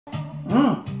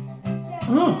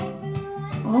Oh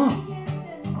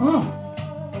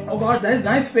gosh, that's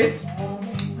nice, Fitz.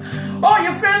 Oh,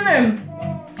 you're filming.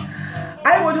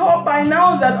 I would hope by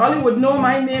now that Ollie would know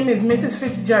my name is Mrs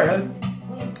Fitzgerald.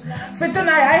 Fitz and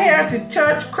I are here at the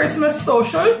church Christmas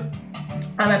social,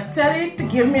 and I tell you to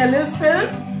give me a little film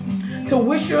to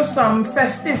wish you some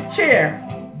festive cheer.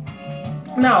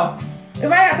 Now, if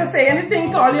I had to say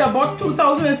anything to Ollie about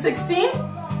 2016,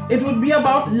 it would be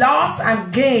about loss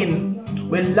and gain.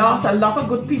 We lost a lot of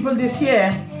good people this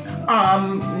year.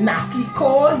 Natalie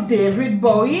Cole, David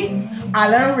Bowie,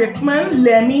 Alan Rickman,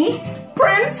 Lemmy,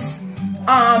 Prince,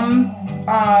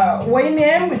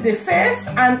 Wayne with the face,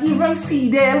 and even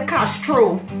Fidel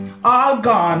Castro. All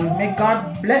gone. May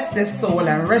God bless their soul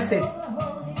and rest it.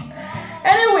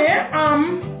 Anyway,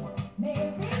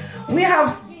 we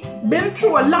have been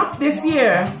through a lot this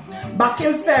year. Back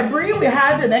in February, we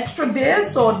had an extra day,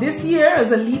 so this year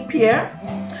is a leap year.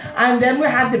 And then we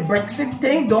had the Brexit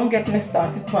thing, don't get me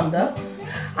started, Panda.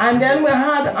 And then we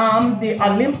had the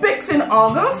Olympics in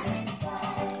August.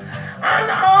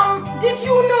 And did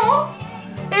you know,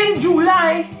 in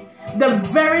July, the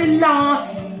very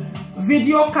last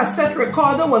video cassette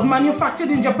recorder was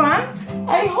manufactured in Japan?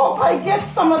 I hope I get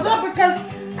some of that because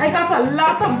I got a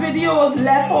lot of videos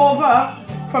left over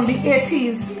from the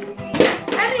 80s.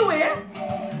 Anyway,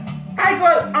 I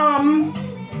got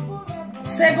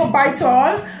say goodbye to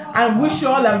all and wish you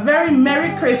all a very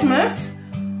Merry Christmas.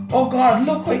 Oh God,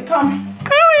 look who come.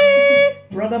 Curry!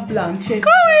 Brother Blanchett.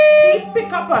 Curry! He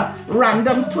pick up a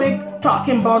random twig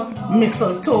talking about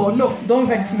mistletoe. Look, don't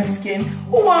vex my skin.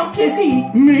 Who want kiss he?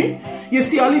 Me? You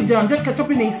see all the ginger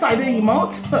ketchup in the side of your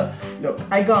mouth? Look,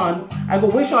 I gone. I go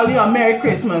wish all you a Merry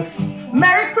Christmas.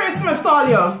 Merry Christmas to all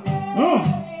you. Oh.